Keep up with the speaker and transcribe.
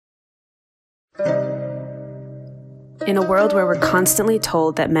In a world where we're constantly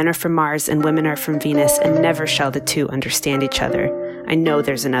told that men are from Mars and women are from Venus and never shall the two understand each other, I know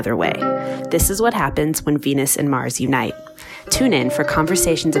there's another way. This is what happens when Venus and Mars unite. Tune in for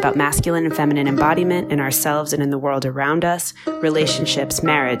conversations about masculine and feminine embodiment in ourselves and in the world around us, relationships,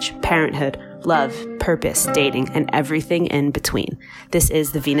 marriage, parenthood, love, purpose, dating, and everything in between. This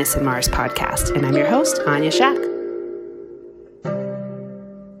is the Venus and Mars podcast, and I'm your host, Anya Shack.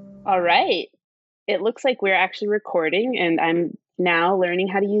 All right. It looks like we're actually recording, and I'm now learning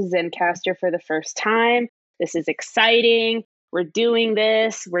how to use Zencastr for the first time. This is exciting. We're doing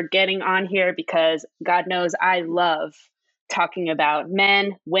this. We're getting on here because God knows I love talking about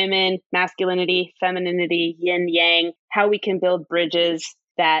men, women, masculinity, femininity, yin, yang, how we can build bridges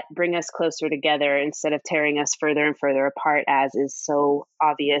that bring us closer together instead of tearing us further and further apart, as is so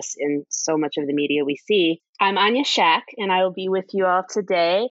obvious in so much of the media we see. I'm Anya Shack, and I will be with you all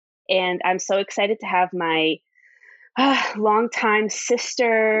today. And I'm so excited to have my longtime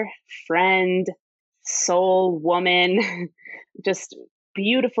sister, friend, soul woman, just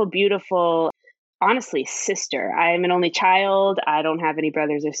beautiful, beautiful, honestly, sister. I am an only child. I don't have any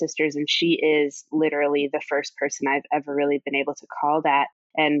brothers or sisters, and she is literally the first person I've ever really been able to call that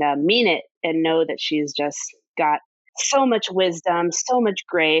and mean it and know that she's just got so much wisdom, so much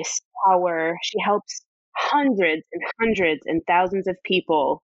grace, power. She helps hundreds and thousands of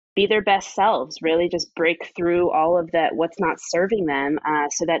people be their best selves, really just break through all of that, what's not serving them,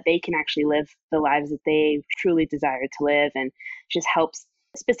 so that they can actually live the lives that they truly desire to live. And just helps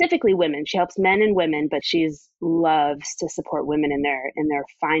specifically women. She helps men and women, but she's loves to support women in their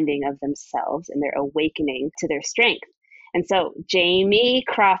finding of themselves and their awakening to their strength. And so, Jamie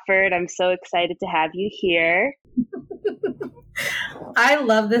Crawford, I'm so excited to have you here. I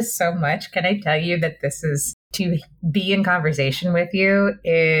love this so much. Can I tell you that this is to be in conversation with you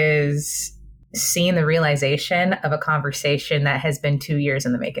is seeing the realization of a conversation that has been 2 years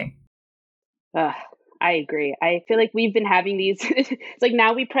in the making. I agree. I feel like we've been having these, it's like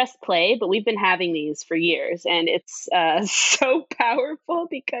now we press play, but we've been having these for years. And it's so powerful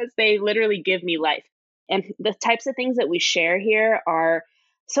because they literally give me life. And the types of things that we share here are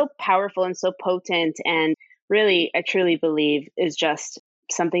so powerful and so potent. And really, I truly believe is just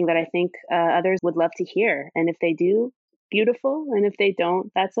something that I think others would love to hear. And if they do, beautiful. And if they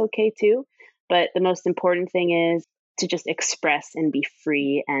don't, that's okay too. But the most important thing is to just express and be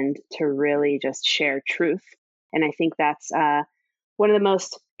free and to really just share truth. And I think that's one of the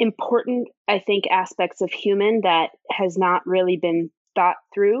most important, I think, aspects of human that has not really been thought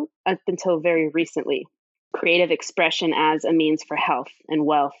through up until very recently. Creative expression as a means for health and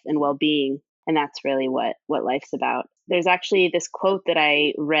wealth and well-being. And that's really what life's about. There's actually this quote that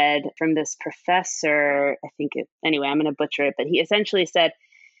I read from this professor. Anyway, I'm going to butcher it, but he essentially said,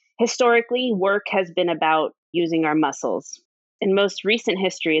 historically, work has been about using our muscles. In most recent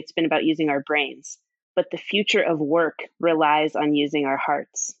history, it's been about using our brains. But the future of work relies on using our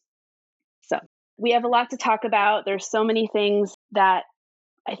hearts. So we have a lot to talk about. There's so many things that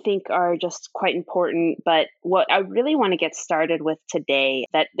I think are just quite important. But what I really want to get started with today,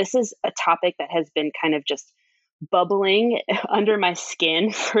 that this is a topic that has been kind of just bubbling under my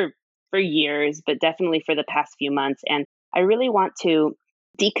skin for years, but definitely for the past few months. And I really want to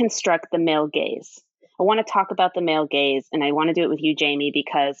deconstruct the male gaze. I want to talk about the male gaze, and I want to do it with you, Jamie,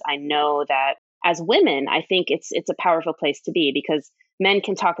 because I know that as women, I think it's a powerful place to be because men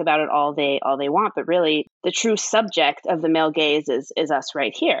can talk about it all they want, but really the true subject of the male gaze is us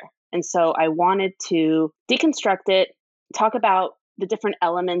right here. And so I wanted to deconstruct it, talk about the different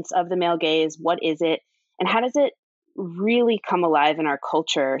elements of the male gaze. What is it? And how does it really come alive in our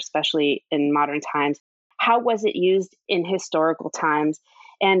culture, especially in modern times? How was it used in historical times?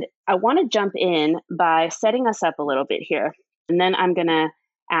 And I want to jump in by setting us up a little bit here. And then I'm going to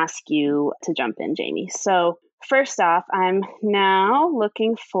ask you to jump in, Jamie. So first off, I'm now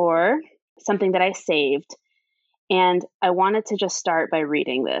looking for something that I saved. And I wanted to just start by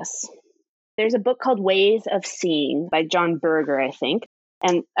reading this. There's a book called Ways of Seeing by John Berger, I think.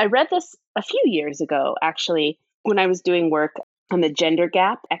 And I read this a few years ago, actually, when I was doing work on the Gender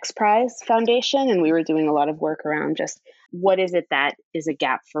Gap X Prize Foundation. And we were doing a lot of work around just what is it that is a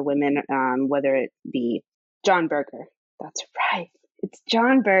gap for women, whether it be John Berger. That's right. It's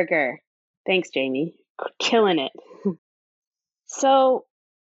John Berger. Thanks, Jamie. Killing it. So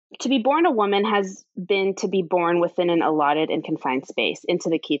to be born a woman has been to be born within an allotted and confined space into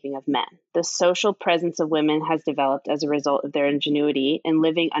the keeping of men. The social presence of women has developed as a result of their ingenuity in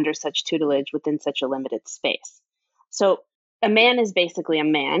living under such tutelage within such a limited space. So a man is basically a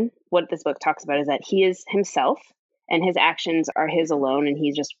man. What this book talks about is that he is himself and his actions are his alone, and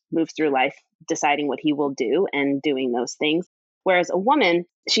he just moves through life deciding what he will do and doing those things. Whereas a woman,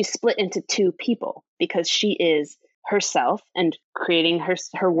 she's split into two people because she is herself and creating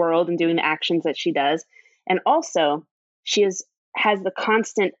her world and doing the actions that she does. And also has the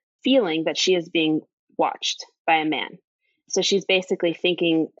constant feeling that she is being watched by a man. So she's basically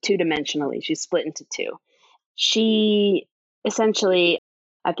thinking two-dimensionally. She's split into two. She essentially,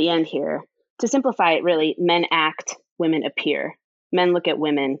 at the end here, to simplify it really, men act, women appear. Men look at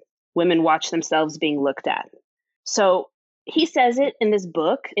women, women watch themselves being looked at. So he says it in this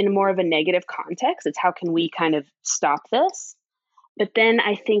book in more of a negative context. It's how can we kind of stop this? But then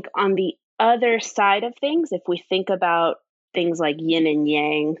I think on the other side of things, if we think about things like yin and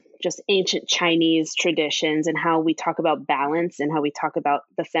yang, just ancient Chinese traditions and how we talk about balance and how we talk about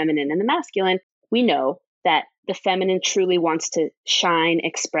the feminine and the masculine, we know that the feminine truly wants to shine,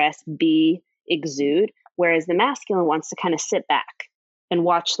 express, be, exude, whereas the masculine wants to kind of sit back and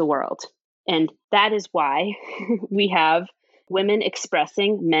watch the world. And that is why we have women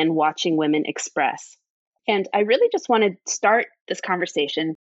expressing, men watching women express. And I really just want to start this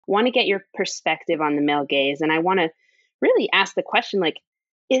conversation, want to get your perspective on the male gaze. And I want to really ask the question, like,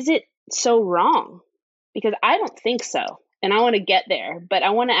 is it so wrong? Because I don't think so. And I want to get there, but I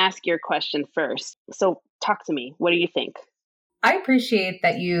want to ask your question first. So talk to me. What do you think? I appreciate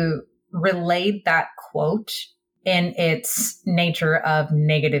that you relayed that quote in its nature of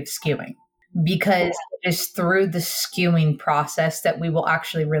negative skewing, because it is through the skewing process that we will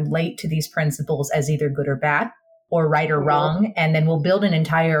actually relate to these principles as either good or bad or right or wrong. And then we'll build an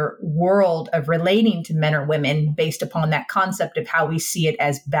entire world of relating to men or women based upon that concept of how we see it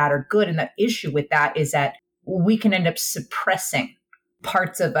as bad or good. And the issue with that is that we can end up suppressing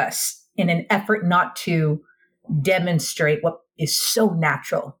parts of us in an effort not to demonstrate what is so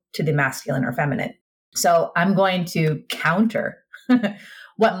natural to the masculine or feminine. So I'm going to counter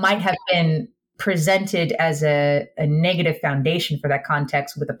what might have been presented as a negative foundation for that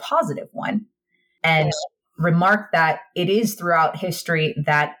context with a positive one, and remark that it is throughout history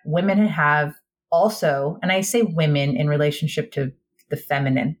that women have also, and I say women in relationship to the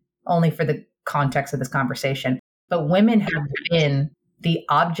feminine, only for the context of this conversation, but women have been the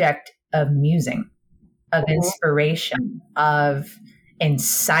object of musing, of inspiration, of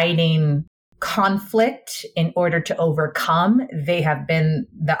inciting conflict in order to overcome. They have been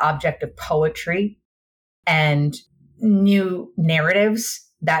the object of poetry and new narratives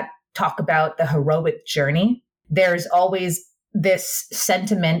that talk about the heroic journey. There's always this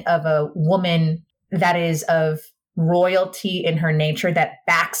sentiment of a woman that is of royalty in her nature, that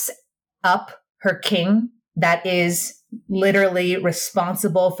backs up her king, that is literally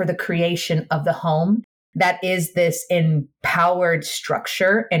responsible for the creation of the home, that is this empowered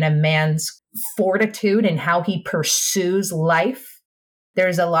structure in a man's fortitude and how he pursues life.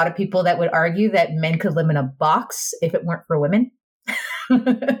 There's a lot of people that would argue that men could live in a box if it weren't for women.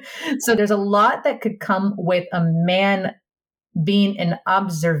 So there's a lot that could come with a man being an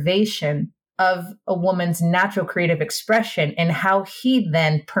observation of a woman's natural creative expression and how he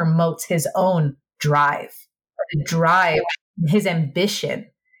then promotes his own drive, his ambition,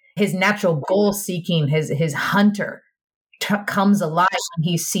 his natural goal seeking, his hunter comes alive when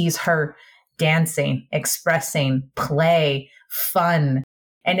he sees her dancing, expressing, play, fun.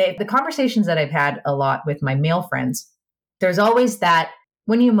 And the conversations that I've had a lot with my male friends, there's always that,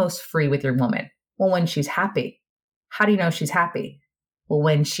 when are you most free with your woman? Well, when she's happy. How do you know she's happy? Well,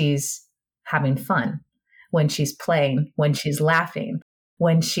 when she's having fun, when she's playing, when she's laughing,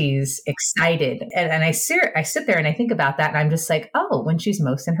 when she's excited. And I sit there and I think about that and I'm just like, oh, when she's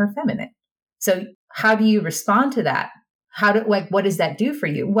most in her feminine. So how do you respond to that? What does that do for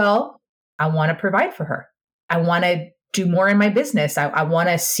you? Well, I want to provide for her. I want to do more in my business. I want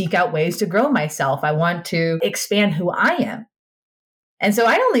to seek out ways to grow myself. I want to expand who I am. And so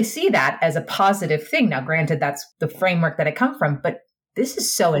I only see that as a positive thing. Now, granted, that's the framework that I come from, but this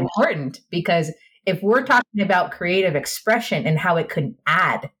is so important because if we're talking about creative expression and how it could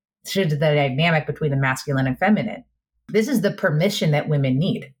add to the dynamic between the masculine and feminine, this is the permission that women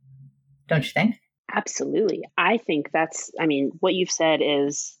need. Don't you think? Absolutely. I think what you've said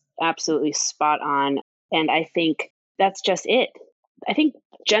is absolutely spot on. And I think that's just it. I think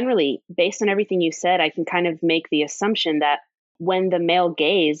generally, based on everything you said, I can kind of make the assumption that when the male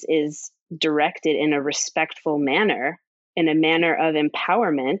gaze is directed in a respectful manner, in a manner of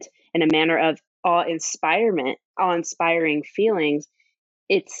empowerment, in a manner of awe-inspiring feelings,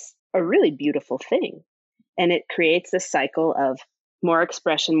 it's a really beautiful thing. And it creates this cycle of more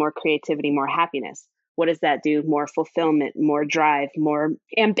expression, more creativity, more happiness. What does that do? More fulfillment, more drive, more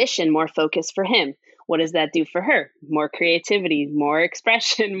ambition, more focus for him. what does that do for her? More creativity, more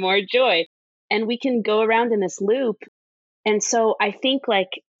expression, more joy. And we can go around in this loop. And so I think like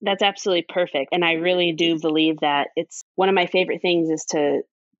that's absolutely perfect. And I really do believe that it's one of my favorite things is to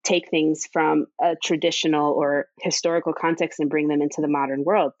take things from a traditional or historical context and bring them into the modern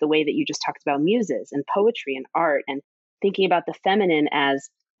world, the way that you just talked about muses and poetry and art, and thinking about the feminine as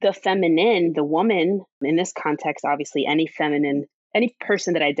the feminine, the woman in this context. Obviously, any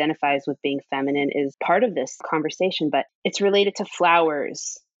person that identifies with being feminine is part of this conversation, but it's related to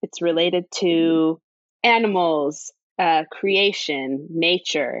flowers, it's related to animals, creation,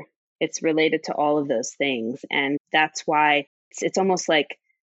 nature. It's related to all of those things. And that's why it's almost like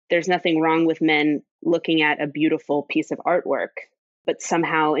there's nothing wrong with men looking at a beautiful piece of artwork, but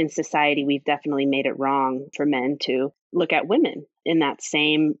somehow in society, we've definitely made it wrong for men to look at women in that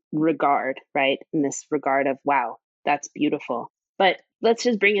same regard, right? In this regard of, wow, that's beautiful. But let's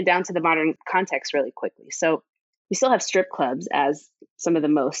just bring it down to the modern context really quickly. So we still have strip clubs as some of the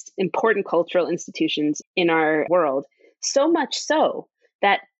most important cultural institutions in our world, so much so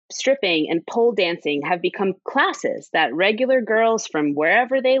that stripping and pole dancing have become classes that regular girls from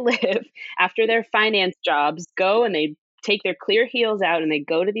wherever they live after their finance jobs go, and they take their clear heels out and they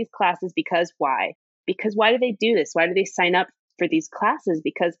go to these classes. Because why? Because why do they do this? Why do they sign up for these classes?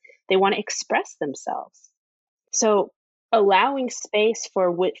 Because they want to express themselves. So allowing space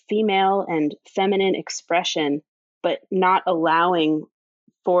for female and feminine expression, but not allowing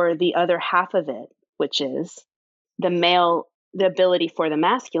for the other half of it, which is the ability for the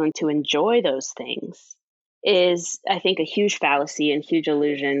masculine to enjoy those things, is, I think, a huge fallacy and huge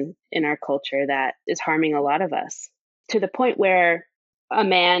illusion in our culture that is harming a lot of us, to the point where a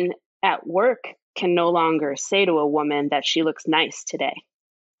man at work can no longer say to a woman that she looks nice today.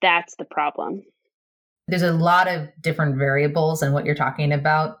 That's the problem. There's a lot of different variables in what you're talking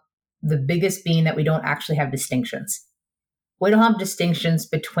about. The biggest being that we don't actually have distinctions. We don't have distinctions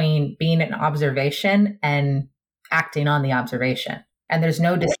between being an observation and acting on the observation. And there's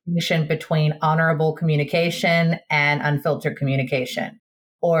no distinction between honorable communication and unfiltered communication,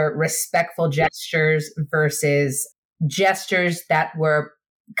 or respectful gestures versus gestures that were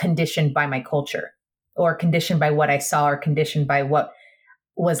conditioned by my culture, or conditioned by what I saw, or conditioned by what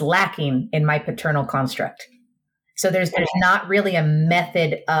was lacking in my paternal construct. So there's not really a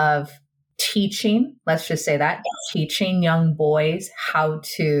method of teaching, let's just say that, teaching young boys how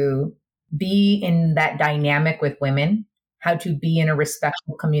to be in that dynamic with women, how to be in a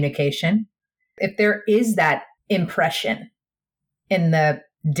respectful communication. If there is that impression in the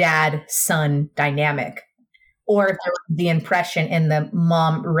dad-son dynamic, or if there was the impression in the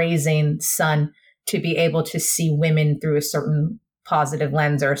mom raising son to be able to see women through a certain positive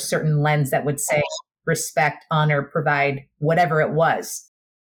lens, or a certain lens that would say respect, honor, provide, whatever it was.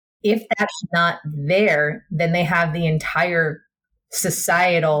 If that's not there, then they have the entire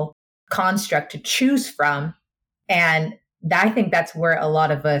societal construct to choose from. And I think that's where a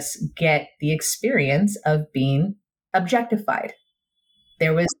lot of us get the experience of being objectified.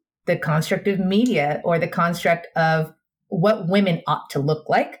 There was the construct of media, or the construct of what women ought to look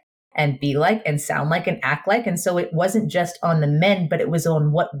like and be like and sound like and act like. And so it wasn't just on the men, but it was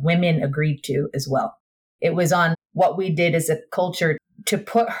on what women agreed to as well. It was on what we did as a culture to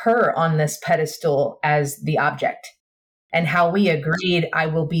put her on this pedestal as the object, and how we agreed, I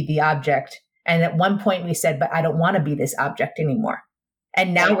will be the object. And at one point we said, but I don't want to be this object anymore.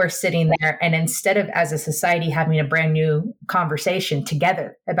 And now we're sitting there, and instead of as a society having a brand new conversation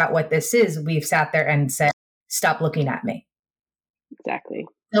together about what this is, we've sat there and said, stop looking at me. Exactly.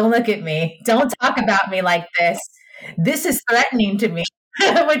 Don't look at me. Don't talk about me like this. This is threatening to me,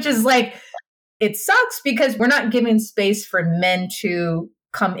 which is like, it sucks because we're not giving space for men to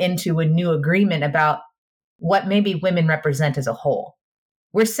come into a new agreement about what maybe women represent as a whole.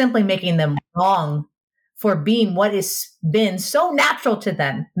 We're simply making them wrong for being what has been so natural to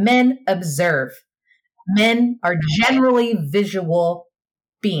them. Men observe. Men are generally visual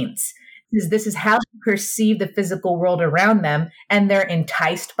beings. This is how they perceive the physical world around them, and they're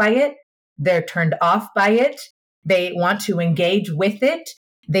enticed by it. They're turned off by it. They want to engage with it.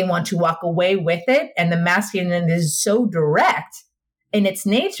 They want to walk away with it. And the masculine is so direct in its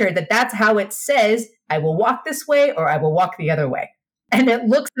nature that that's how it says, I will walk this way, or I will walk the other way. And it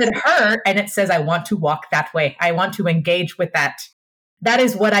looks at her and it says, I want to walk that way. I want to engage with that. That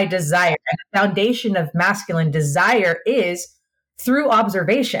is what I desire. And the foundation of masculine desire is through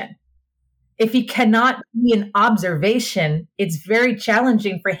observation. If he cannot be in observation, it's very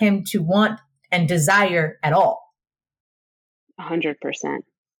challenging for him to want and desire at all. 100%.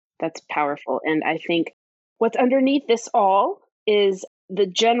 That's powerful. And I think what's underneath this all is the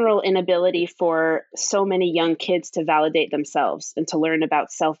general inability for so many young kids to validate themselves and to learn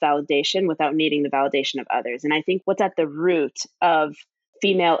about self-validation without needing the validation of others. And I think what's at the root of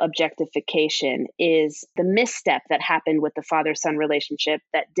female objectification is the misstep that happened with the father-son relationship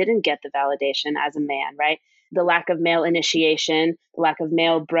that didn't get the validation as a man, right? The lack of male initiation, the lack of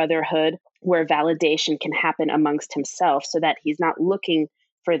male brotherhood, where validation can happen amongst himself so that he's not looking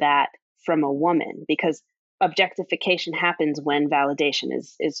for that from a woman, because objectification happens when validation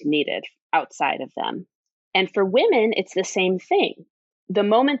is needed outside of them. And for women, it's the same thing. The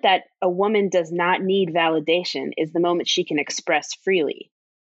moment that a woman does not need validation is the moment she can express freely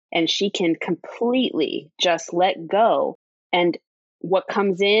and she can completely just let go. And what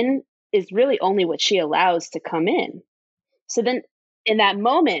comes in is really only what she allows to come in. So then in that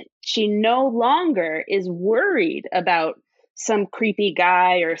moment, she no longer is worried about some creepy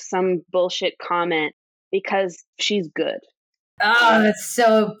guy or some bullshit comment because she's good. Oh, that's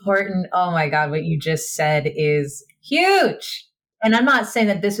so important. Oh my God, what you just said is huge. And I'm not saying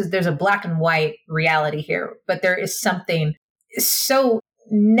that there's a black and white reality here, but there is something so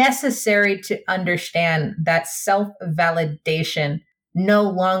necessary to understand that self-validation no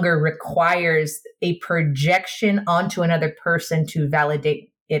longer requires a projection onto another person to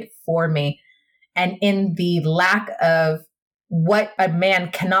validate it for me. And in the lack of what a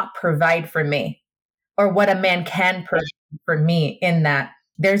man cannot provide for me or what a man can provide for me, in that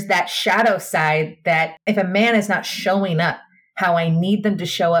there's that shadow side that if a man is not showing up how I need them to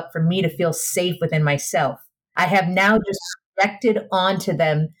show up for me to feel safe within myself, I have now just projected onto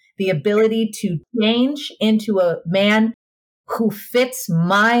them the ability to change into a man who fits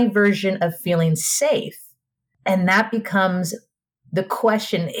my version of feeling safe. And that becomes the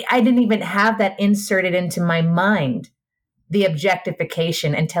question. I didn't even have that inserted into my mind, the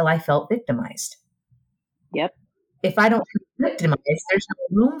objectification, until I felt victimized. Yep. If I don't feel victimized, there's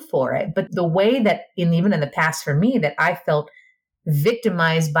no room for it. But the way that, even in the past for me, that I felt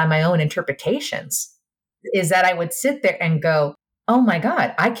victimized by my own interpretations is that I would sit there and go, oh my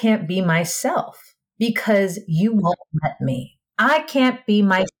God, I can't be myself because you won't let me. I can't be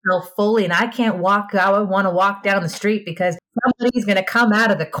myself fully, and I can't walk. I would want to walk down the street because somebody's going to come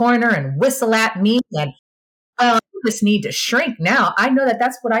out of the corner and whistle at me. And well, I just need to shrink now. I know that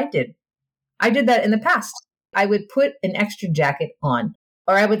that's what I did. I did that in the past. I would put an extra jacket on,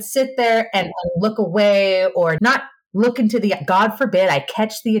 or I would sit there and look away or not look into God forbid, I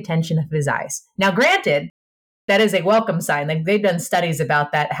catch the attention of his eyes. Now, granted, that is a welcome sign. Like, they've done studies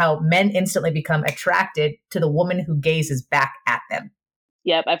about that, how men instantly become attracted to the woman who gazes back at them.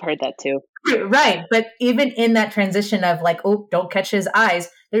 Yep, I've heard that too. Right. But even in that transition of like, oh, don't catch his eyes,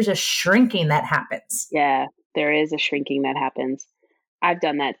 there's a shrinking that happens. Yeah, there is a shrinking that happens. I've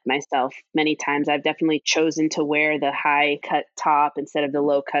done that myself many times. I've definitely chosen to wear the high cut top instead of the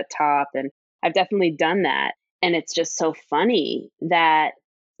low cut top. And I've definitely done that. And it's just so funny that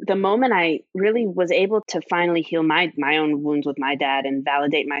the moment I really was able to finally heal my own wounds with my dad and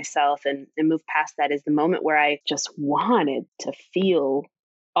validate myself and move past that is the moment where I just wanted to feel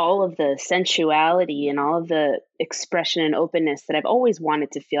all of the sensuality and all of the expression and openness that I've always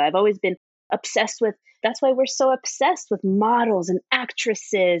wanted to feel. I've always been obsessed with. That's why we're so obsessed with models and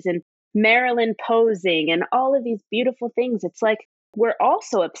actresses and Marilyn posing and all of these beautiful things. It's like we're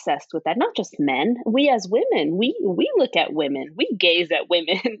also obsessed with that, not just men. We as women, we look at women, we gaze at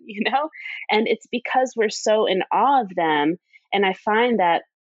women, and it's because we're so in awe of them. And I find that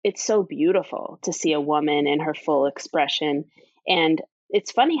it's so beautiful to see a woman in her full expression. And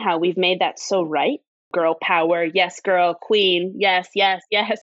it's funny how we've made that so right. Girl power. Yes, girl, queen. Yes, yes,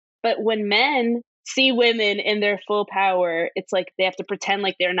 yes. But when men see women in their full power, it's like they have to pretend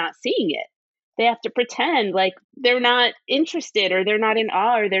like they're not seeing it. They have to pretend like they're not interested or they're not in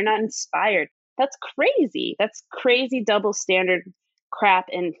awe or they're not inspired. That's crazy. That's crazy double standard crap.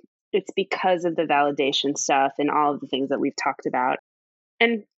 And it's because of the validation stuff and all of the things that we've talked about.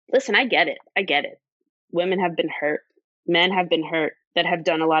 And listen, I get it. I get it. Women have been hurt. Men have been hurt that have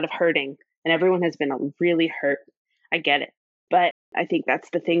done a lot of hurting. And everyone has been really hurt. I get it. But I think that's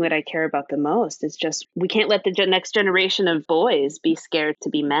the thing that I care about the most is just we can't let the next generation of boys be scared to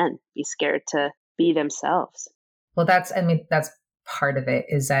be men, be scared to be themselves. Well, that's part of it,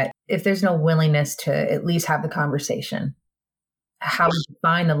 is that if there's no willingness to at least have the conversation, how do you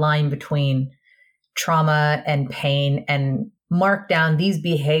find the line between trauma and pain and mark down these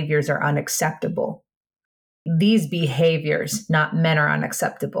behaviors are unacceptable? These behaviors, not men, are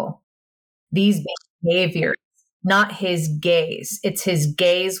unacceptable. These behaviors, not his gaze. It's his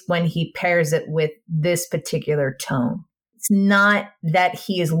gaze when he pairs it with this particular tone. It's not that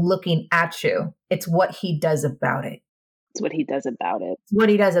he is looking at you. It's what he does about it. It's what he does about it. What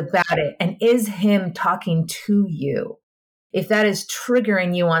he does about it. And is him talking to you? If that is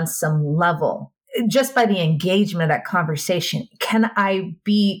triggering you on some level, just by the engagement of that conversation, can I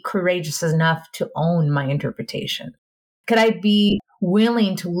be courageous enough to own my interpretation? Could I be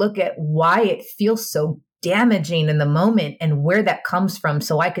willing to look at why it feels so damaging in the moment and where that comes from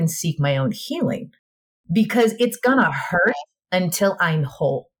so I can seek my own healing? Because it's going to hurt until I'm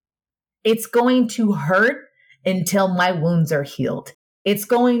whole. It's going to hurt until my wounds are healed. It's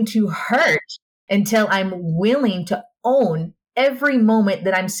going to hurt until I'm willing to own every moment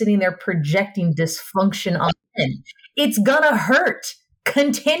that I'm sitting there projecting dysfunction on men. It's gonna hurt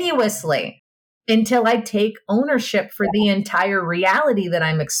continuously until I take ownership for the entire reality that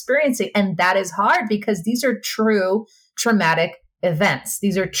I'm experiencing. And that is hard because these are true traumatic events.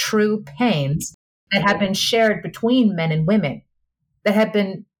 These are true pains that have been shared between men and women, that have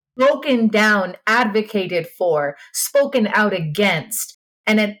been broken down, advocated for, spoken out against.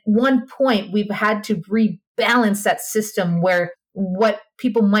 And at one point, we've had to rebalance that system where what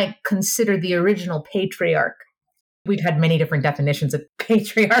people might consider the original patriarch. We've had many different definitions of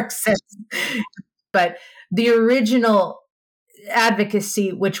patriarch since, but the original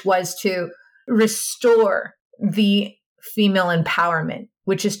advocacy, which was to restore the female empowerment,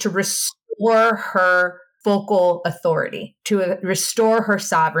 which is to restore her vocal authority, to restore her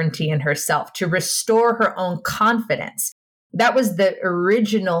sovereignty in herself, to restore her own confidence. That was the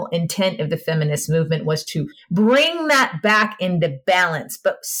original intent of the feminist movement, was to bring that back into balance.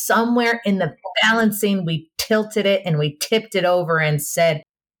 But somewhere in the balancing, we tilted it and we tipped it over and said,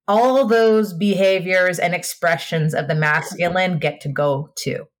 all those behaviors and expressions of the masculine get to go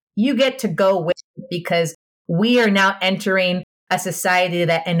too. You get to go with it because we are now entering a society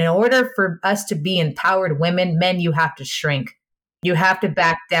that in order for us to be empowered women, men, you have to shrink. You have to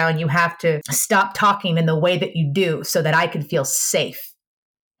back down. You have to stop talking in the way that you do so that I can feel safe.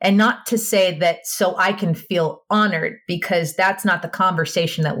 And not to say that so I can feel honored, because that's not the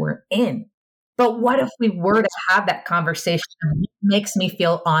conversation that we're in. But what if we were to have that conversation? What makes me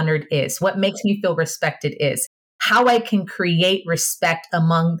feel honored is, what makes me feel respected is, how I can create respect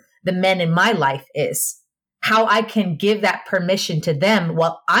among the men in my life is, how I can give that permission to them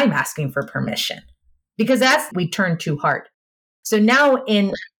while I'm asking for permission. Because that's, we turn too hard. So now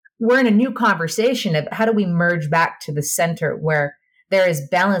we're in a new conversation of how do we merge back to the center where there is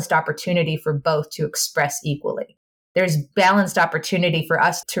balanced opportunity for both to express equally. There's balanced opportunity for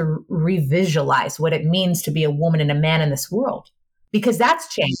us to revisualize what it means to be a woman and a man in this world, because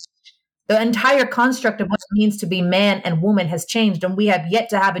that's changed. The entire construct of what it means to be man and woman has changed, and we have yet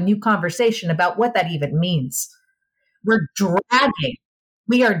to have a new conversation about what that even means. We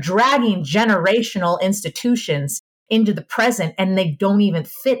are dragging generational institutions into the present, and they don't even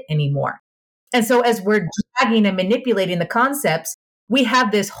fit anymore. And so as we're dragging and manipulating the concepts, we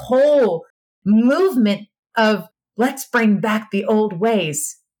have this whole movement of let's bring back the old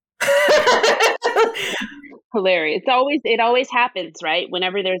ways. Hilarious. It always happens, right?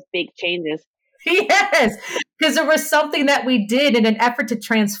 Whenever there's big changes. Yes, because there was something that we did in an effort to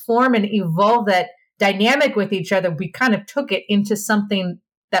transform and evolve that dynamic with each other. We kind of took it into something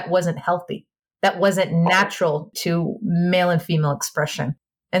that wasn't healthy, that wasn't natural to male and female expression.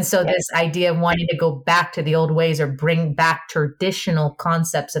 And so this idea of wanting to go back to the old ways or bring back traditional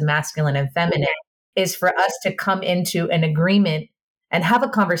concepts of masculine and feminine is for us to come into an agreement and have a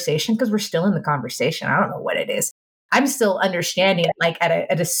conversation, because we're still in the conversation. I don't know what it is. I'm still understanding, like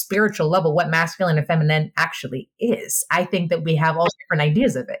at a spiritual level, what masculine and feminine actually is. I think that we have all different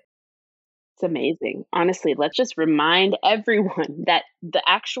ideas of it. It's amazing. Honestly, let's just remind everyone that the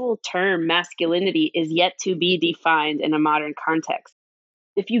actual term masculinity is yet to be defined in a modern context.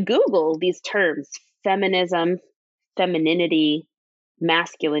 If you Google these terms, feminism, femininity,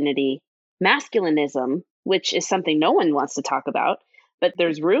 masculinity, masculinism, which is something no one wants to talk about, but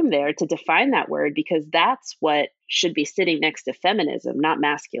there's room there to define that word, because that's what should be sitting next to feminism, not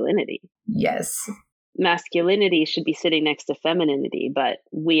masculinity. Yes. Masculinity should be sitting next to femininity, but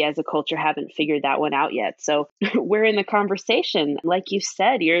we as a culture haven't figured that one out yet. So we're in the conversation. Like you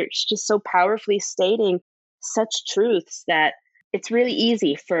said, you're just so powerfully stating such truths that it's really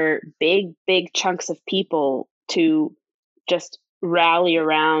easy for big chunks of people to just rally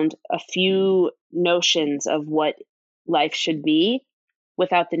around a few notions of what life should be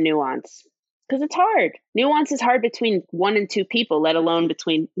without the nuance. Because it's hard. Nuance is hard between 1 and 2 people, let alone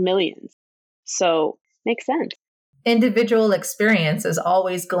between millions. So makes sense. Individual experience is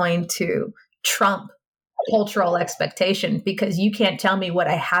always going to trump cultural expectation, because you can't tell me what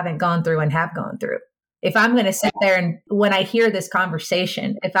I haven't gone through and have gone through. If I'm going to sit there and when I hear this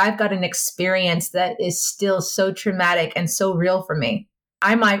conversation, if I've got an experience that is still so traumatic and so real for me,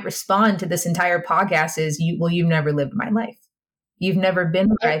 I might respond to this entire podcast as you've never lived my life. You've never been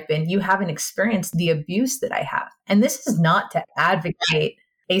where I've been. You haven't experienced the abuse that I have. And this is not to advocate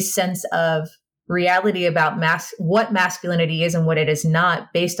a sense of reality about what masculinity is and what it is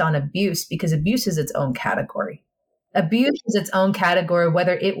not based on abuse, because abuse is its own category. Abuse is its own category,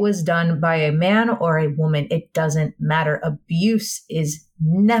 whether it was done by a man or a woman, it doesn't matter. Abuse is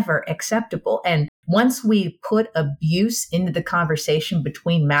never acceptable. And once we put abuse into the conversation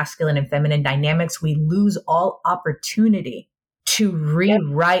between masculine and feminine dynamics, we lose all opportunity to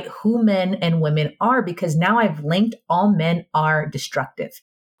rewrite who men and women are, because now I've linked all men are destructive.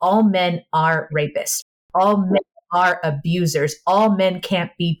 All men are rapists. All men are abusers. All men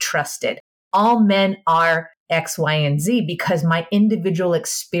can't be trusted. All men are X, Y, and Z, because my individual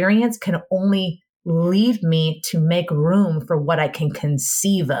experience can only lead me to make room for what I can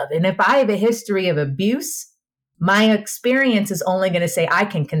conceive of. And if I have a history of abuse, my experience is only going to say I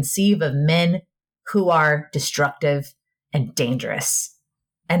can conceive of men who are destructive and dangerous.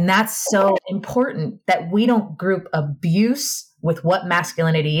 And that's so important that we don't group abuse with what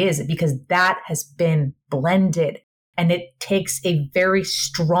masculinity is, because that has been blended. And it takes a very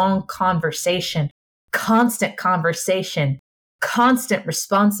strong conversation, constant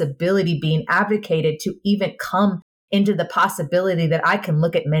responsibility being advocated to even come into the possibility that I can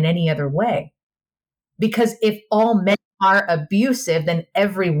look at men any other way. Because if all men are abusive, then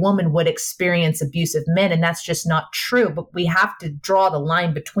every woman would experience abusive men. And that's just not true. But we have to draw the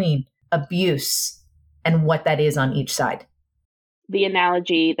line between abuse and what that is on each side. The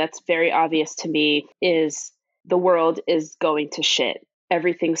analogy that's very obvious to me is the world is going to shit.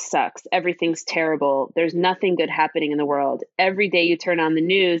 Everything sucks. Everything's terrible. There's nothing good happening in the world. Every day you turn on the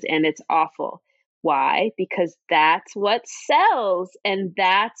news and it's awful. Why? Because that's what sells. And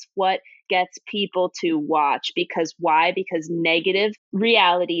that's what gets people to watch. Because why? Because negative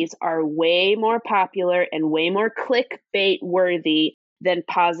realities are way more popular and way more clickbait worthy than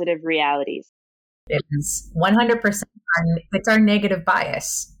positive realities. It is 100%. It's our negative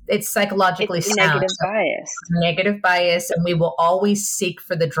bias. It's psychologically it's sound. Negative bias. Negative bias. And we will always seek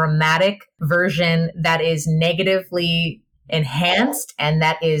for the dramatic version that is negatively enhanced and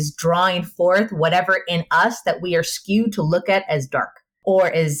that is drawing forth whatever in us that we are skewed to look at as dark or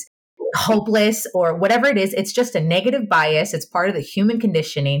as hopeless or whatever it is. It's just a negative bias. It's part of the human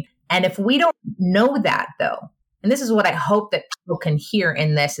conditioning. And if we don't know that, though, and this is what I hope that people can hear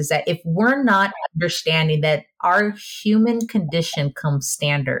in this, is that if we're not understanding that our human condition comes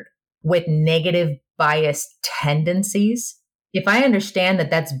standard with negative bias tendencies, if I understand that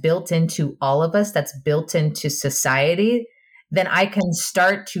that's built into all of us, that's built into society, then I can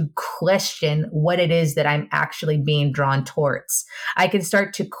start to question what it is that I'm actually being drawn towards. I can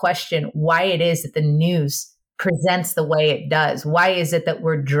start to question why it is that the news presents the way it does. Why is it that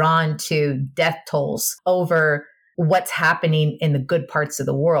we're drawn to death tolls over what's happening in the good parts of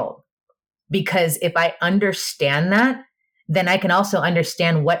the world? Because if I understand that, then I can also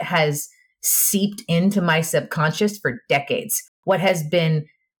understand what has seeped into my subconscious for decades, what has been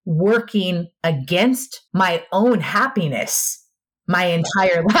working against my own happiness my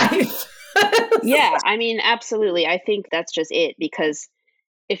entire life. Yeah, I mean, absolutely. I think that's just it, because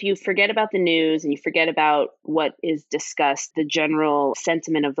if you forget about the news and you forget about what is discussed, the general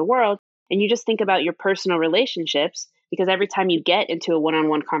sentiment of the world, and you just think about your personal relationships, because every time you get into a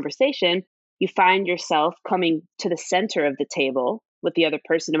one-on-one conversation, you find yourself coming to the center of the table with the other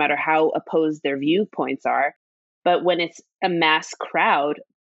person, no matter how opposed their viewpoints are. But when it's a mass crowd,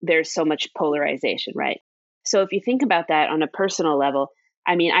 there's so much polarization, right? So if you think about that on a personal level,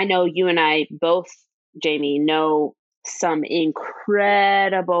 I mean, I know you and I both, Jamie, know some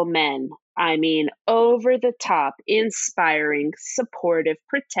incredible men. I mean, over the top, inspiring, supportive,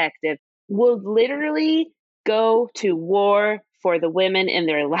 protective, will literally go to war for the women in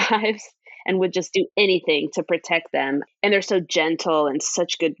their lives and would just do anything to protect them. And they're so gentle and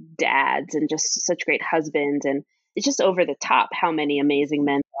such good dads and just such great husbands. And it's just over the top how many amazing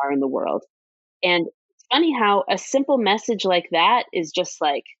men there are in the world. And it's funny how a simple message like that is just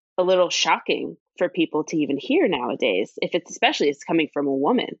like a little shocking for people to even hear nowadays, if it's especially it's coming from a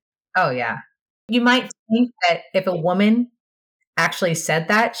woman. Oh, yeah. You might think that if a woman actually said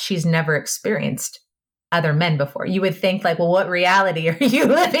that, she's never experienced other men before. You would think like, well, what reality are you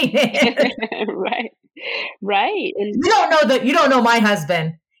living in? Right. And you don't know my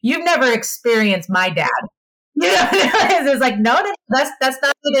husband. You've never experienced my dad. You know, it's like, no, that's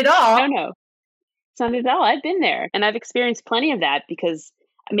not it at all. No, it's not at all. I've been there and I've experienced plenty of that, because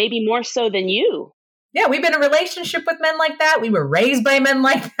maybe more so than you. Yeah, we've been in a relationship with men like that. We were raised by men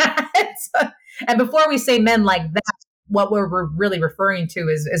like that. And before we say men like that, what we're really referring to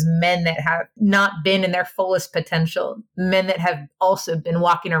is men that have not been in their fullest potential, men that have also been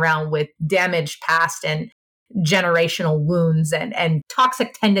walking around with damaged past and generational wounds and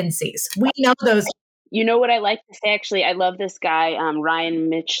toxic tendencies. We know those. You know what I like to say, actually? I love this guy, Ryan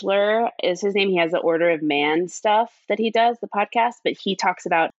Michler is his name. He has the Order of Man stuff that he does, the podcast, but he talks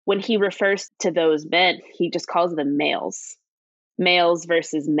about when he refers to those men, he just calls them males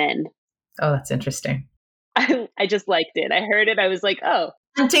versus men. Oh, that's interesting. I just liked it. I heard it. I was like, oh.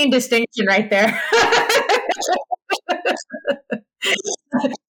 Team distinction right there.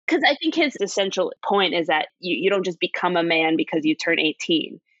 Because I think his essential point is that you don't just become a man because you turn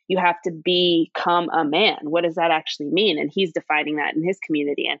 18. You have to become a man. What does that actually mean? And he's defining that in his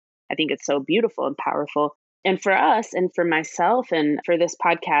community. And I think it's so beautiful and powerful. And for us and for myself and for this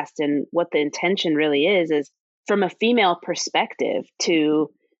podcast and what the intention really is from a female perspective to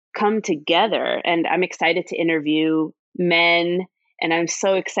come together. And I'm excited to interview men. And I'm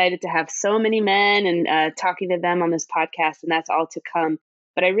so excited to have so many men and talking to them on this podcast. And that's all to come.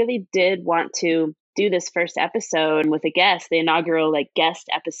 But I really did want to do this first episode with a guest, the inaugural guest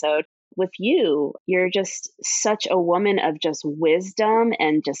episode with you. You're just such a woman of just wisdom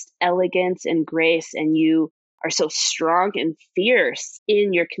and just elegance and grace. And you are so strong and fierce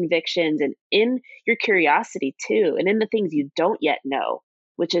in your convictions and in your curiosity too. And in the things you don't yet know,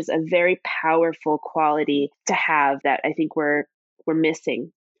 which is a very powerful quality to have that I think we're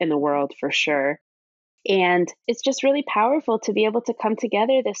missing in the world for sure. And it's just really powerful to be able to come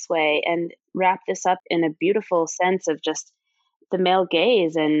together this way and wrap this up in a beautiful sense of just the male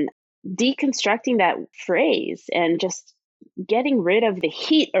gaze and deconstructing that phrase and just getting rid of the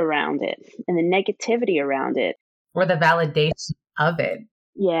heat around it and the negativity around it. Or the validation of it.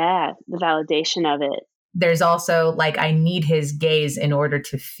 Yeah, the validation of it. There's also I need his gaze in order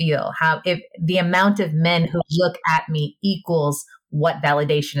to feel how if the amount of men who look at me equals what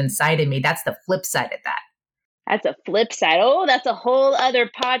validation inside of me. That's the flip side of that. That's a flip side. Oh, that's a whole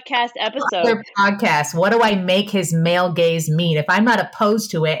other podcast episode. What do I make his male gaze mean? If I'm not opposed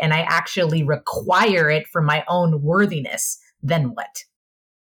to it and I actually require it for my own worthiness, then what?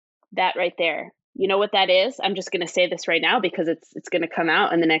 That right there. You know what that is? I'm just going to say this right now because it's going to come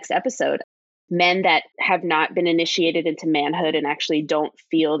out in the next episode. Men that have not been initiated into manhood and actually don't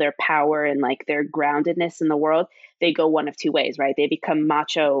feel their power and their groundedness in the world, they go one of two ways, right? They become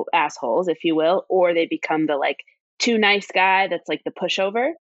macho assholes, if you will, or they become the too nice guy that's the pushover.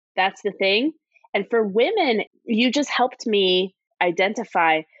 That's the thing. And for women, you just helped me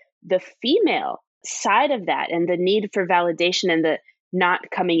identify the female side of that and the need for validation and the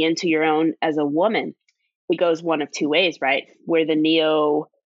not coming into your own as a woman. It goes one of two ways, right? Where the neo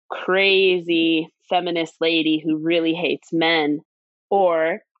crazy feminist lady who really hates men,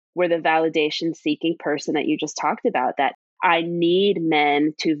 or we're the validation seeking person that you just talked about, that I need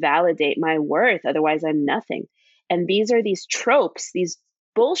men to validate my worth. Otherwise I'm nothing. And these are these tropes, these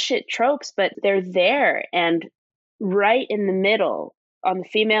bullshit tropes, but they're there. And right in the middle on the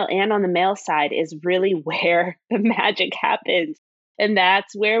female and on the male side is really where the magic happens. And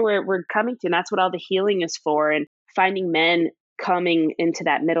that's where we're coming to. And that's what all the healing is for. And finding men coming into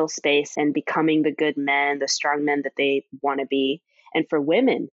that middle space and becoming the good men, the strong men that they want to be. And for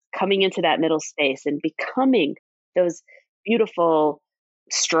women, coming into that middle space and becoming those beautiful,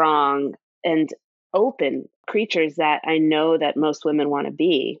 strong, and open creatures that I know that most women want to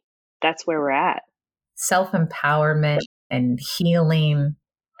be. That's where we're at. Self-empowerment and healing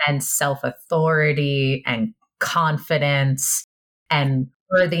and self-authority and confidence and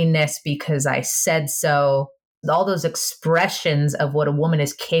worthiness because I said so. All those expressions of what a woman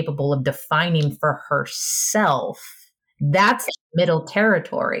is capable of defining for herself, that's middle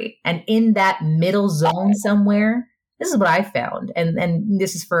territory. And in that middle zone somewhere, this is what I found. And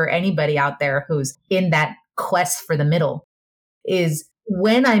this is for anybody out there who's in that quest for the middle, is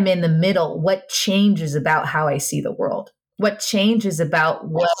when I'm in the middle, what changes about how I see the world? What changes about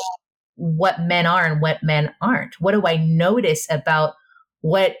what men are and what men aren't? What do I notice about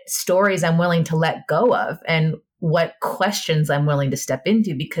what stories I'm willing to let go of and what questions I'm willing to step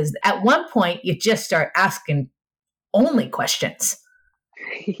into? Because at one point you just start asking only questions.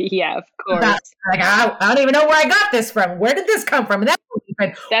 Yeah, of course. I don't even know where I got this from. Where did this come from?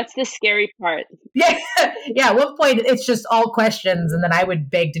 And that's the scary part. Yeah. At one point it's just all questions. And then I would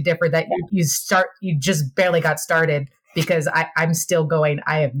beg to differ that you just barely got started because I'm still going,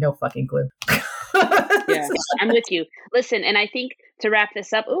 I have no fucking clue. Yeah, I'm with you. Listen, and I think to wrap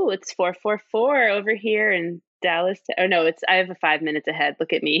this up, it's 4:44 over here in Dallas. Oh no, I have a 5 minutes ahead.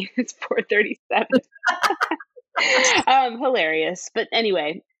 Look at me. It's 4:37. Hilarious. But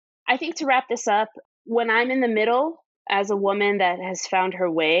anyway, I think to wrap this up, when I'm in the middle as a woman that has found her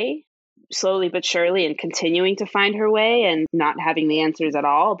way slowly but surely and continuing to find her way and not having the answers at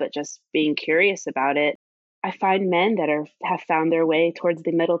all, but just being curious about it, I find men that have found their way towards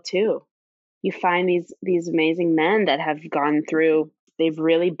the middle too. You find these amazing men that have gone through, they've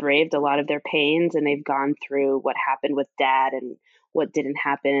really braved a lot of their pains, and they've gone through what happened with dad and what didn't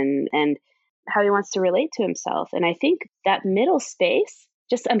happen and how he wants to relate to himself. And I think that middle space,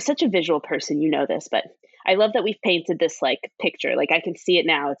 just, I'm such a visual person, you know this, but I love that we've painted this like picture. Like I can see it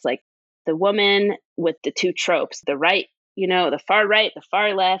now. It's like the woman with the two tropes, the right, the far right, the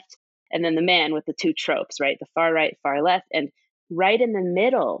far left, and then the man with the two tropes, right? The far right, far left. And right in the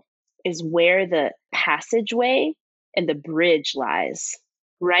middle is where the passageway and the bridge lies.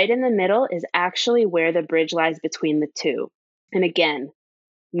 Right in the middle is actually where the bridge lies between the two. And again,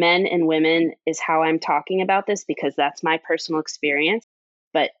 men and women is how I'm talking about this because that's my personal experience.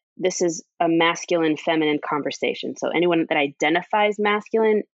 But this is a masculine, feminine conversation. So anyone that identifies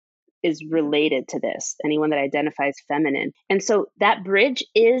masculine is related to this. Anyone that identifies feminine. And so that bridge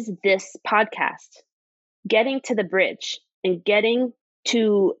is this podcast. Getting to the bridge and getting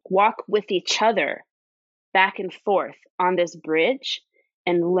to walk with each other back and forth on this bridge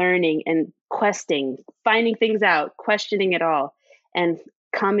and learning and questing, finding things out, questioning it all, and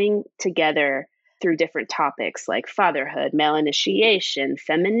coming together through different topics like fatherhood, male initiation,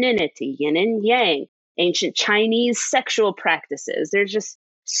 femininity, yin and yang, ancient Chinese sexual practices. There's just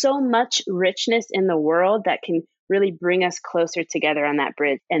so much richness in the world that can really bring us closer together on that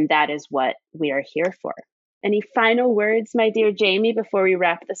bridge. And that is what we are here for. Any final words, my dear Jamie, before we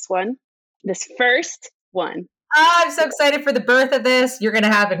wrap this first one? Oh, I'm so excited for the birth of this. You're going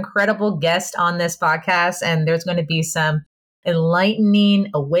to have incredible guests on this podcast, and there's going to be some enlightening,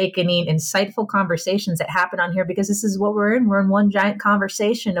 awakening, insightful conversations that happen on here because this is what we're in. We're in one giant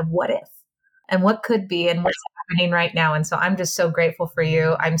conversation of what if and what could be and what's happening right now. And so I'm just so grateful for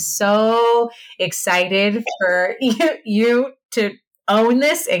you. I'm so excited for you to own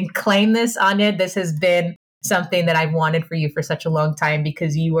this and claim this on it. This has been something that I've wanted for you for such a long time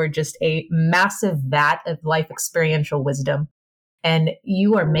because you are just a massive vat of life experiential wisdom and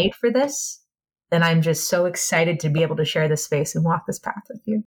you are made for this. And I'm just so excited to be able to share this space and walk this path with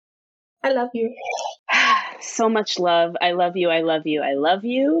you. I love you. So much love. I love you. I love you. I love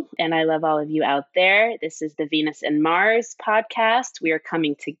you. And I love all of you out there. This is the Venus and Mars podcast. We are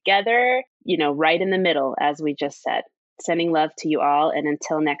coming together, right in the middle, as we just said. Sending love to you all. And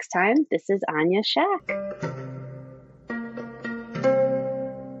until next time, this is Anya Shack.